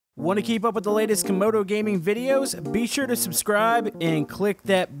Want to keep up with the latest Camodo gaming videos? Be sure to subscribe and click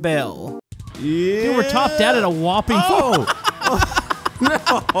that bell. Yeah. Dude, we're topped out at a whopping No!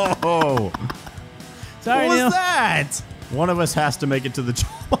 Sorry, What Neil. was that? One of us has to make it to the...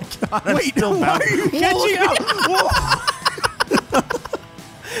 Oh my god, I'm Wait, still why bound. are you catching Whoa, me?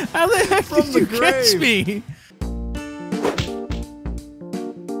 How the heck From did the you catch grave. me?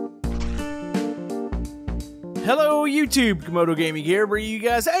 Hello YouTube, Camodo Gaming here, bringing you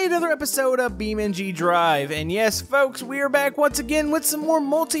guys another episode of BeamNG Drive. And yes, folks, we are back once again with some more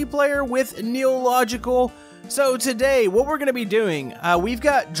multiplayer with Neological. So today, what we're going to be doing, we've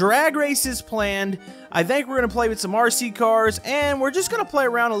got drag races planned. I think we're going to play with some RC cars, and we're just going to play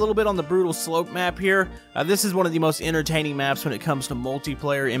around a little bit on the Brutal Slope map here. This is one of the most entertaining maps when it comes to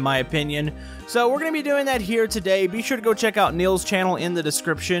multiplayer, in my opinion. So we're going to be doing that here today. Be sure to go check out Neil's channel in the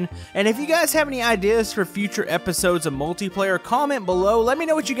description. And if you guys have any ideas for future episodes of multiplayer, comment below. Let me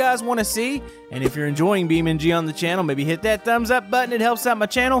know what you guys want to see. And if you're enjoying BeamNG on the channel, maybe hit that thumbs up button. It helps out my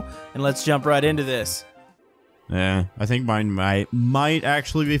channel. And let's jump right into this. Yeah, I think mine might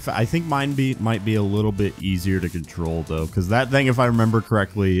actually be. I think mine might be a little bit easier to control though, because that thing, if I remember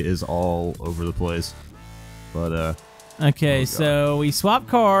correctly, is all over the place. But okay, oh, so we swap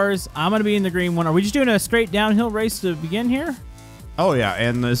cars. I'm gonna be in the green one. Are we just doing a straight downhill race to begin here? oh yeah,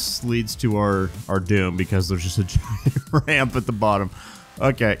 and this leads to our doom because there's just a giant ramp at the bottom.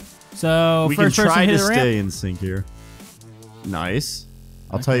 Okay, So we can first person try hit to the ramp. stay in sync here. Nice.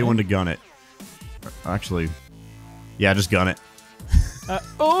 I'll tell you when to gun it. Actually. Yeah, just gun it.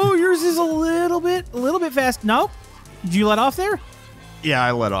 Oh, yours is a little bit fast. Nope. Did you let off there? Yeah,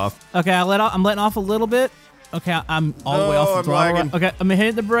 I let off. Okay, I'm letting off a little bit. Okay, I'm all the way off the I'm throttle. lagging. Okay, I'm gonna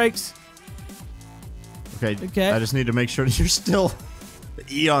hit the brakes. Okay. Okay. I just need to make sure that you're still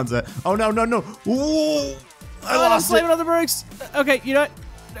eons at. Oh no. Ooh, I I'm lost slamming it. on the brakes. Okay, you know what?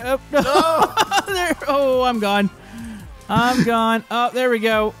 No. There. Oh, I'm gone. I'm gone. Oh, there we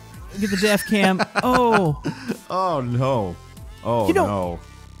go. Get the def cam. Oh. Oh no. Oh You know- no.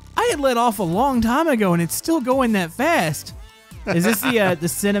 I had let off a long time ago, and it's still going that fast. Is this the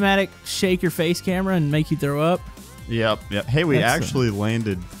cinematic shake your face camera and make you throw up? Yep. Hey, we That's, actually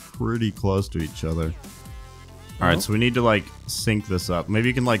landed pretty close to each other. All right, Oh. so we need to like sync this up. Maybe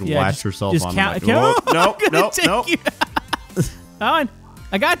you can like Yeah, latch yourself just on. count. the mic. Whoa, I'm no, gonna no, take no. you. Come on,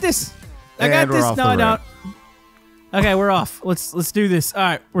 I got this. I got And we're this. off No, the I don't. ramp. Okay, we're off. Let's do this. All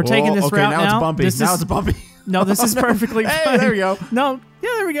right, we're taking this okay, route now. It's bumpy. This Now is, it's bumpy. No, this is perfectly Hey, fine. there we go. No, yeah,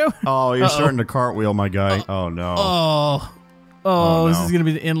 there we go. Oh, you're Uh-oh. starting to cartwheel, my guy. Oh no. Oh, this no. is gonna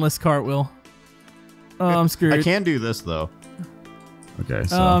be the endless cartwheel. Oh, I'm screwed. I can do this though. Okay,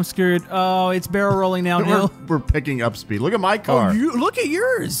 so Oh, I'm screwed. Oh, it's barrel rolling now, Neil. we're picking up speed. Look at my car. Oh, you look at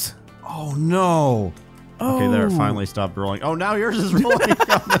yours. Oh no. Okay, there it Oh. finally stopped rolling. Oh, now yours is rolling.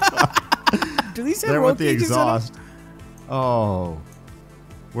 Do these have There roll with the cages in them? exhaust. Oh.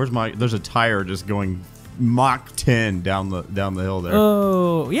 Where's my there's a tire just going Mach 10 down the hill there.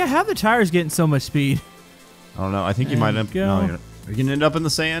 Oh, yeah. How the tires getting so much speed? I don't know. I think you There might you end go. no, you can end up in the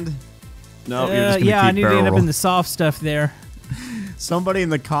sand. No, you're just gonna yeah, keep I need to barrel end up roll. in the soft stuff there. Somebody in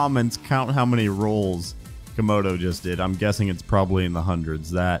the comments count how many rolls Camodo just did. I'm guessing it's probably in the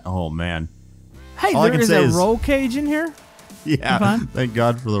hundreds. That oh man. Hey, All I there can is say a is- roll cage in here. Yeah. Fine. Thank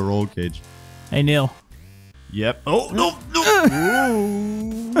God for the roll cage. Hey, Neil. Yep. Oh no.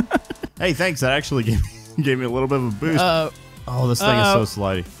 Ooh. Hey, thanks. That actually gave me a little bit of a boost. Oh, this thing is so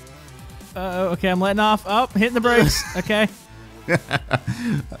slidey. Okay, I'm letting off. Oh, hitting the brakes. Okay.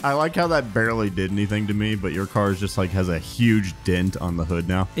 I like how that barely did anything to me, but your car is just like has a huge dent on the hood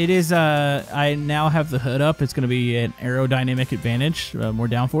now. It is, I now have the hood up. It's going to be an aerodynamic advantage, more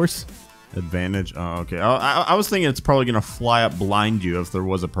downforce. Advantage. Oh, okay. I was thinking it's probably gonna fly up blind you if there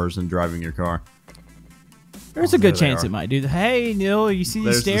was a person driving your car. There's a good there they chance are. it might do that. Hey, Neil, you see these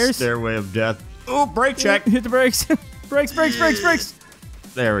There's the stairs? stairway of death. Oh, brake check. Hit the brakes. Brakes.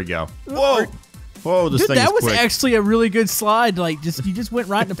 There we go. Whoa. Whoa, this Dude, thing is that was quick. actually a really good slide. Like, you just went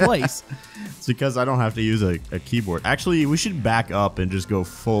right into place. It's because I don't have to use a keyboard. Actually, we should back up and just go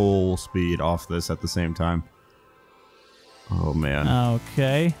full speed off this at the same time. Oh, man.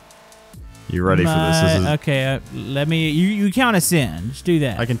 Okay. You ready for this? This is, Okay, let me. You count us in. Just do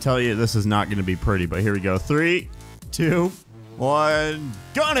that. I can tell you this is not going to be pretty, but here we go. 3, 2, 1,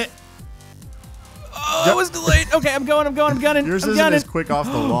 gun it! Oh, it was delayed. Okay, I'm gunning. Yours I'm isn't gunning. as quick off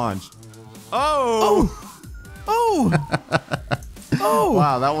the launch. Oh! Oh!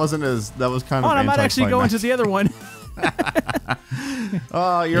 Wow, that was kind of I might actually go into the other one.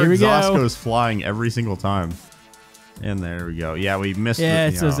 Oh, your Here we exhaust go. goes flying every single time. And there we go. Yeah, we missed Yeah,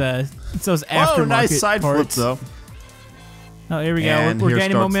 it. it's those aftermarket Whoa, nice side flip parts. though. Oh, here we go. And We're here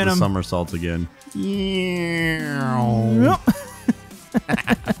gaining starts momentum. the somersault again. Yep.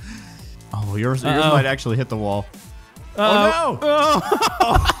 Oh, yours might actually hit the wall. Oh no!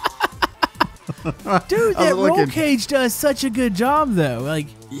 Dude, that roll cage does such a good job, though. Like,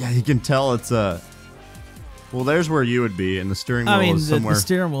 yeah, you can tell it's well, there's where you would be, and the steering wheel is somewhere. The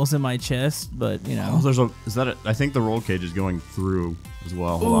steering wheel's in my chest, but you know. Oh, I think the roll cage is going through as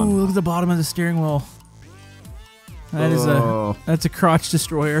well. Hold on. Look at the bottom of the steering wheel. That's a crotch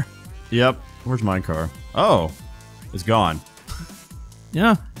destroyer. Yep. Where's my car? Oh, it's gone.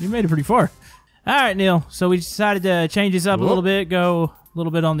 Yeah, you made it pretty far. All right, Neil. So we decided to change this up a little bit. Go a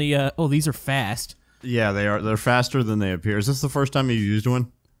little bit on the. Oh, these are fast. Yeah, they are. They're faster than they appear. Is this the first time you used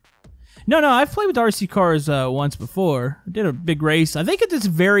one? No. I've played with RC cars once before. I did a big race. I think at this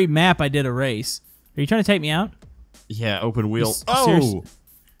very map I did a race. Are you trying to take me out? Yeah, open wheel. Seriously?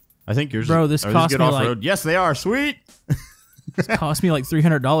 I think yours. Bro, this cost me like. Yes, they are. Sweet. This cost me like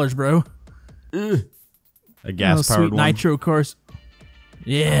 $300, bro. A gas powered sweet one. nitro cars.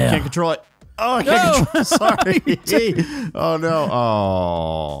 Yeah. Can't control it. Oh, I can't control it. Sorry. Oh no.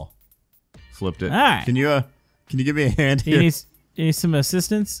 Oh. Flipped it. All right. Can you give me a hand here? You need some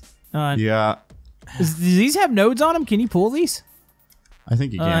assistance? Yeah. Do these have nodes on them? Can you pull these? I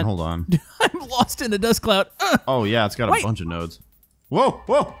think you can. Hold on. I'm lost in the dust cloud. Oh yeah, it's got a bunch of nodes.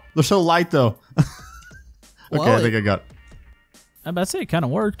 Whoa. They're so light though. Okay, I think I got it. I'm about to say it kind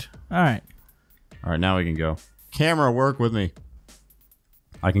of worked. All right. All right, now we can go. Camera, work with me.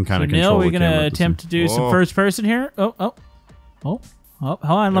 I can kind of control. Neil, we're gonna attempt to do some first person here. Oh. Hold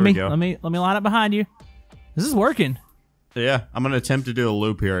on. Let me line up behind you. This is working. Yeah, I'm gonna attempt to do a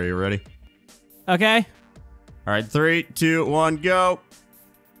loop here. Are you ready? Okay. All right, 3, 2, 1, go.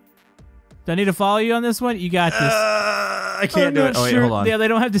 Do I need to follow you on this one? You got this. I can't do it. Oh wait, hold on. Yeah, they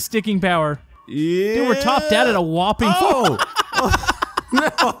don't have the sticking power. Yeah. Dude, we're topped out at a whopping.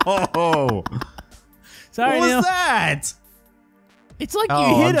 No. Sorry, what Neil. was that? It's like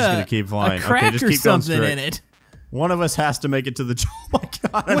you hit a crack or something in it. One of us has to make it to the. Oh my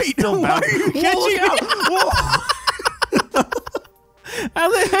god! I'm Wait, still why are you catching me? How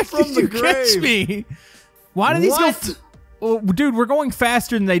the heck did you catch me? Why do these go? Oh, dude, we're going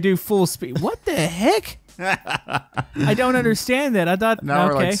faster than they do full speed. What the heck? I don't understand that. I thought now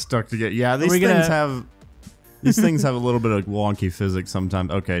we're like stuck together. Yeah, these things have. These things have a little bit of wonky physics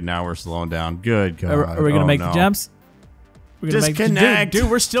sometimes. Okay, now we're slowing down. Good God. Are we going to make the jumps? Disconnect. Dude,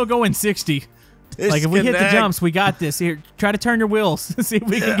 we're still going 60. Disconnect. Like, if we hit the jumps, we got this. Here, try to turn your wheels. See if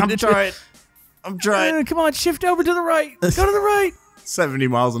we can get it. I'm trying. Come on, shift over to the right. Go to the right. 70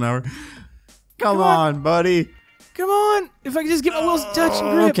 miles an hour. Come on, buddy. Come on. If I can just get my wheels touch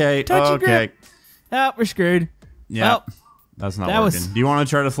and grip. Okay, touch and grip. Oh, we're screwed. Yeah, well, that's not working. Do you want to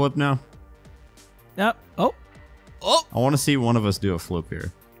try to flip now? Yep. Oh. I want to see one of us do a flip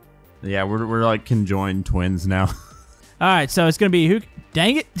here. Yeah, we're like conjoined twins now. All right, so it's gonna be who?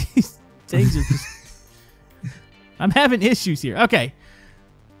 Dang it! These things are just. I'm having issues here. Okay,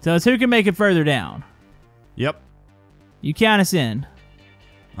 so it's who can make it further down. Yep. You count us in.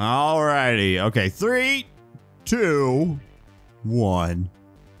 Alrighty. Okay, 3, 2, 1,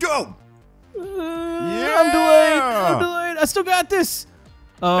 go. Yeah. I'm delayed. I still got this.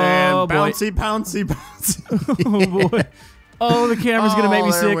 Oh, and boy. bouncy. Oh, boy. Oh, the camera's going to make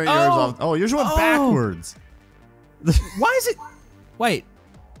me sick. Yours went backwards. Why is it? Wait.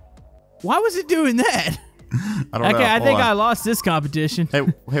 Why was it doing that? I don't know. Okay, I think I lost this competition. Hey,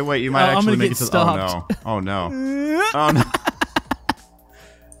 wait. You might actually make it to stopped. Oh, no. Oh, no.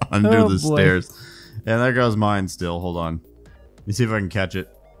 Undo the stairs. And there goes mine still. Hold on. Let me see if I can catch it.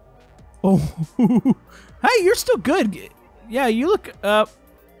 Oh. Hey, you're still good. Yeah, you look up.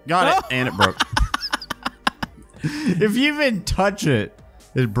 Got it, and it broke. If you even touch it,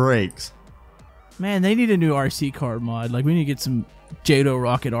 it breaks. Man, they need a new RC car mod. Like, we need to get some Jado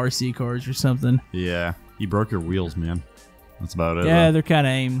Rocket RC cars or something. Yeah, you broke your wheels, man. That's about it. Yeah, they're kind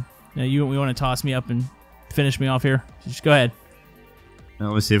of aim. Yeah, we want to toss me up and finish me off here. Just go ahead. Now,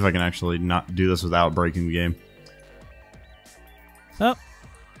 let me see if I can actually not do this without breaking the game. Oh.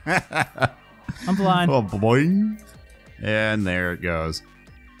 I'm flying. Oh, boing. And there it goes.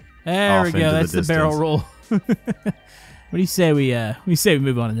 There we go. That's the barrel roll. What do you say we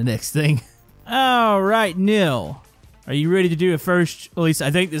move on to the next thing? All right, Neil. Are you ready to do a first? At least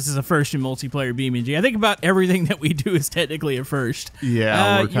I think this is a first in multiplayer BeamNG. I think about everything that we do is technically a first.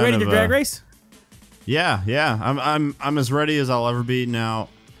 Yeah. You ready to drag race? Yeah. I'm as ready as I'll ever be now.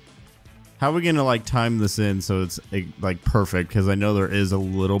 How are we gonna like time this in so it's like perfect? Because I know there is a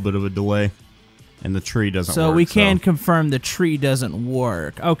little bit of a delay. And the tree doesn't work. So we can confirm the tree doesn't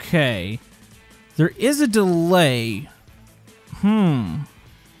work. Okay. There is a delay.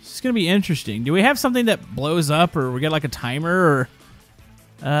 This is gonna be interesting. Do we have something that blows up, or we get like a timer,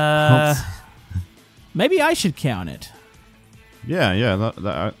 or maybe I should count it. Yeah.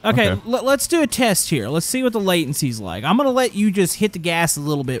 Okay, let's do a test here. Let's see what the latency's like. I'm gonna let you just hit the gas a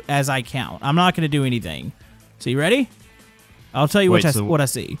little bit as I count. I'm not gonna do anything. So you ready? I'll tell you what I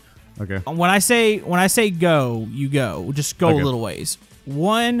see. Okay. When I say go, you go. Just go a little ways.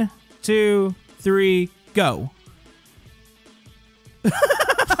 1, 2, 3, go.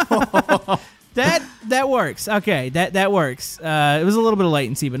 That works. Okay, that works. It was a little bit of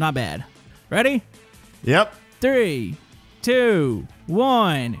latency, but not bad. Ready? Yep. 3, 2,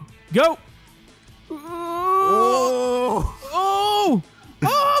 1, go. Oh,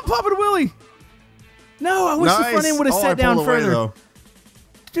 I'm popping a wheelie. No, I wish the front end would have sat down further. Though.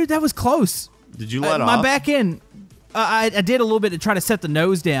 Dude, that was close. Did you let off? My back end, I did a little bit to try to set the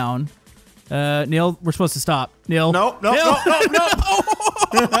nose down. Neil, we're supposed to stop. Neil. No.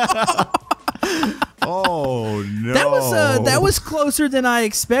 Oh, no. That was closer than I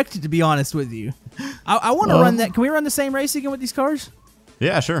expected, to be honest with you. I want to run that. Can we run the same race again with these cars?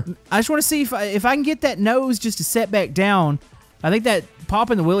 Yeah, sure. I just want to see if I can get that nose just to set back down. I think that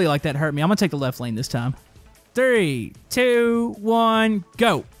popping the wheelie like that hurt me. I'm going to take the left lane this time. 3, 2, 1,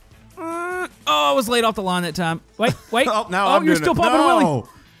 go. Oh, I was laid off the line that time. Wait. Oh, now you're still popping a wheelie.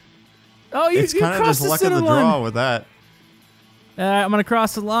 Oh, you kind of crossed just the luck of center the line. draw with that. I'm going to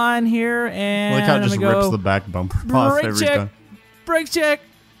cross the line here, and Like how it just I'm gonna rips go the back bumper off brake every check. time. Brake check.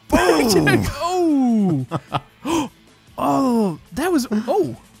 Brake check. Oh. Oh, that was...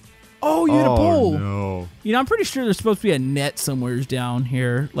 Oh, you hit a pole. No. You know, I'm pretty sure there's supposed to be a net somewhere down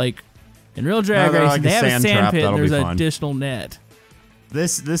here. Like, in real drag they're racing, like they a have a sand sand trap, pit, and that'll there's be an fun. additional net.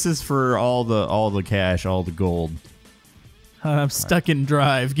 This is for all the cash, all the gold. I'm stuck in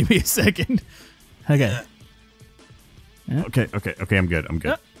drive. Give me a second. Okay. Okay, I'm good.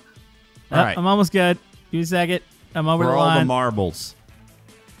 All right. I'm almost good. Give me a second. I'm over for the all line. the marbles.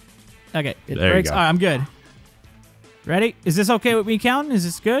 Okay, it There you breaks. go. All right, I'm good. Ready? Is this okay with me counting? Is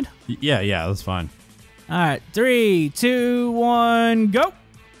this good? Yeah, that's fine. All right, 3, 2, 1, go.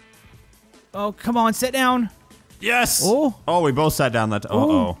 Oh, come on, sit down. Yes. Oh, we both sat down that.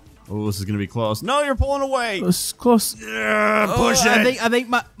 Oh, this is gonna be close. No, you're pulling away. it was close. Yeah, push it. I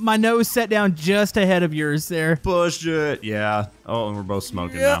think my nose sat down just ahead of yours there. Push it. Yeah. Oh, and we're both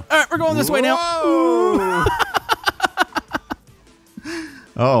smoking Yeah. now. All right, we're going this way now. Whoa.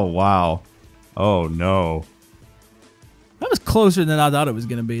 Oh wow. Oh no. That was closer than I thought it was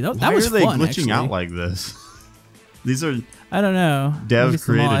going to be. That Why was are they fun, glitching actually. out like this? These are I don't know. Maybe dev it's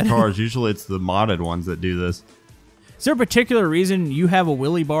the mod. created cars. Usually it's the modded ones that do this. Is there a particular reason you have a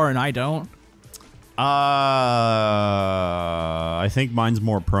wheelie bar and I don't? I think mine's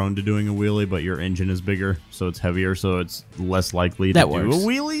more prone to doing a wheelie, but your engine is bigger, so it's heavier, so it's less likely to do a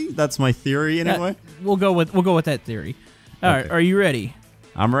wheelie. That's my theory, anyway. We'll go with that theory. All right, are you ready?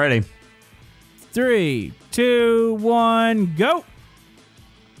 I'm ready. 3, 2, 1, go.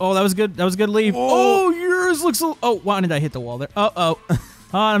 Oh, that was good. That was a good leave. Oh, yours looks. Oh, why did I hit the wall there? Oh.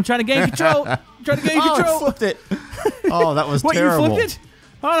 I'm trying to gain control. I flipped it. Oh, that was what, terrible. You flipped it?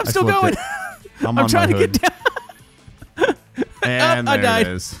 Oh, I'm still going. I'm trying to get down. And I there died.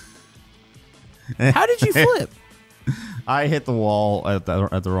 it is. How did you flip? I hit the wall at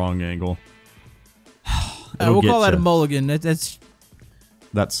the wrong angle. We'll call that a mulligan. That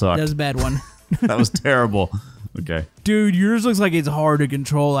sucked. was a bad one. That was terrible. Okay. Dude, yours looks like it's hard to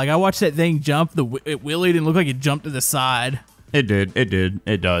control. Like, I watched that thing jump. It willied and looked like it jumped to the side. It did.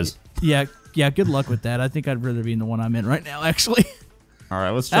 It does. Yeah, good luck with that. I think I'd rather be in the one I'm in right now, actually. All right,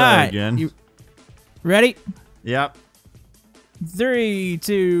 let's try that again. You ready? Yep. 3,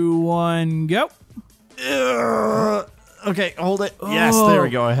 2, 1, go. Okay, hold it. Yes, there we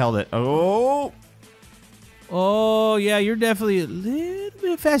go. I held it. Oh, yeah, you're definitely a little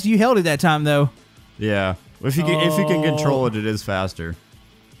bit fast. You held it that time, though. Yeah. If you can control it, it is faster.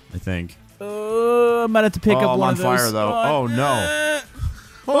 I think. I might have to pick up I'm one on of those. fire though. Oh no.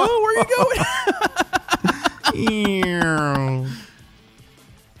 Where are you going?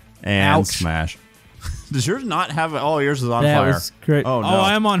 And Ouch. smash. Does yours not have it? Oh, yours is on That fire. was great. Oh no.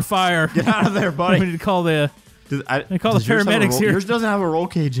 I am on fire. Get out of there, buddy. We need to call the call the paramedics here. Yours doesn't have a roll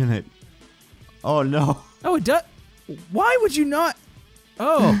cage in it. Oh no. Oh, it does. Why would you not?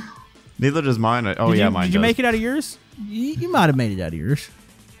 Oh. Neither does mine. Mine Did you does. make it out of yours? You might have made it out of yours. We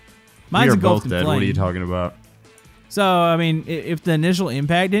Mine's are engulfed both in dead. flame. What are you talking about? So, I mean, if the initial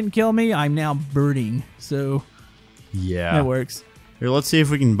impact didn't kill me, I'm now burning. So, Yeah. that works. Here, let's see if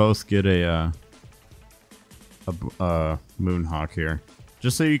we can both get a Moonhawk here,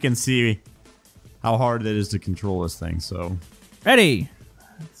 just so you can see how hard it is to control this thing. So, Ready?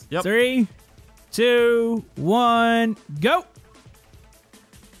 Yep. 3, 2, 1, go!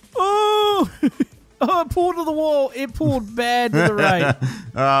 Oh! Oh, it pulled to the wall. It pulled bad to the right.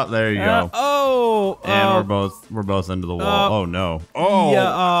 Oh, there you go. And we're both into the wall. Oh no. Oh.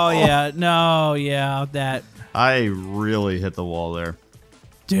 Yeah. Oh yeah. No. Yeah. That. I really hit the wall there.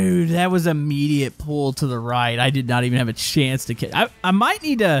 Dude, that was immediate pull to the right. I did not even have a chance to catch. I might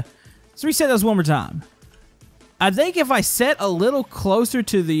need to. Let's reset those one more time. I think if I set a little closer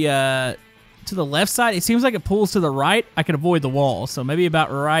to the left side, it seems like it pulls to the right. I can avoid the wall. So maybe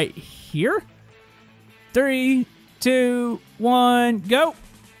about right here. 3, 2, 1, go.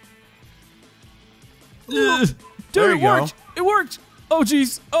 Dude, there you it worked. It worked. Oh,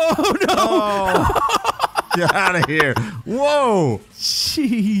 jeez. Oh, no. Oh. Get out of here. Whoa.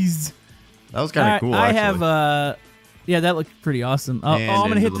 Jeez. That was kind of cool, I actually. have, yeah, that looked pretty awesome. Oh, I'm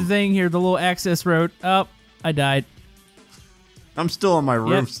going to hit the thing here, the little access road. Oh, I died. I'm still on my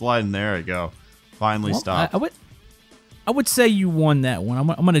roof sliding. There I go. Finally stopped. I would say you won that one. I'm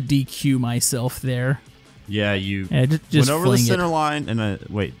going to DQ myself there. Yeah, you just went over the center line, and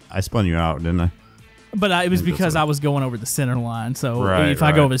wait, I spun you out, didn't I? But it was because I was going over the center line. So if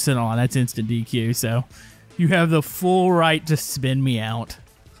I go over the center line, that's instant DQ. So you have the full right to spin me out.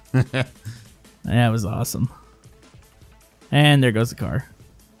 That was awesome. And there goes the car.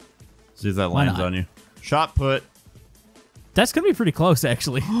 See if that lands on you. Shot put. That's going to be pretty close,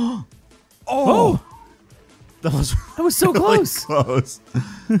 actually. Oh! That was so really close.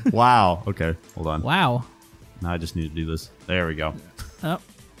 Wow. Okay, hold on. Wow. Now I just need to do this. There we go. Oh.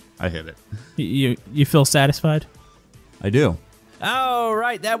 I hit it. You feel satisfied? I do. All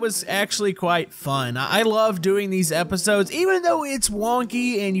right, that was actually quite fun. I love doing these episodes, even though it's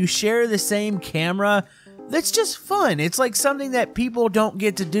wonky and you share the same camera. That's just fun. It's like something that people don't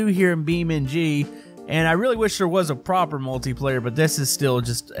get to do here in BeamNG. And I really wish there was a proper multiplayer, but this is still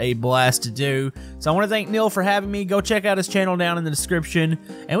just a blast to do. So I want to thank Neil for having me. Go check out his channel down in the description.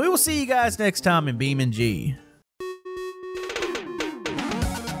 And we will see you guys next time in BeamNG.